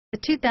The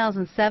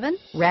 2007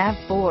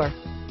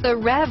 RAV4. The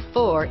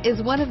RAV4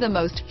 is one of the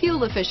most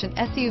fuel-efficient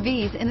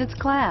SUVs in its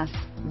class.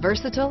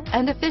 Versatile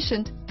and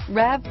efficient,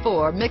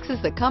 RAV4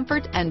 mixes the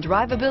comfort and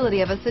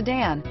drivability of a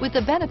sedan with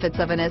the benefits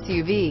of an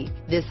SUV.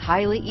 This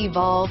highly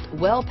evolved,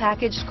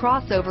 well-packaged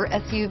crossover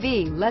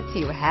SUV lets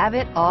you have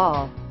it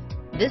all.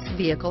 This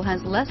vehicle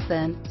has less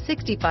than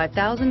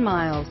 65,000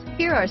 miles.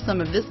 Here are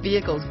some of this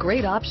vehicle's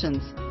great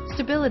options: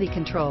 stability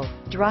control,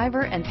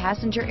 driver and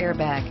passenger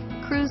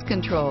airbag, cruise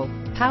control,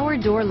 power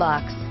door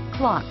locks,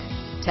 clock,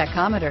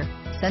 tachometer,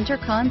 center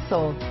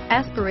console,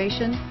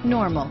 aspiration,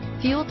 normal,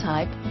 fuel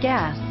type,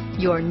 gas.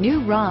 Your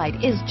new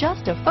ride is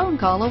just a phone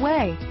call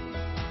away.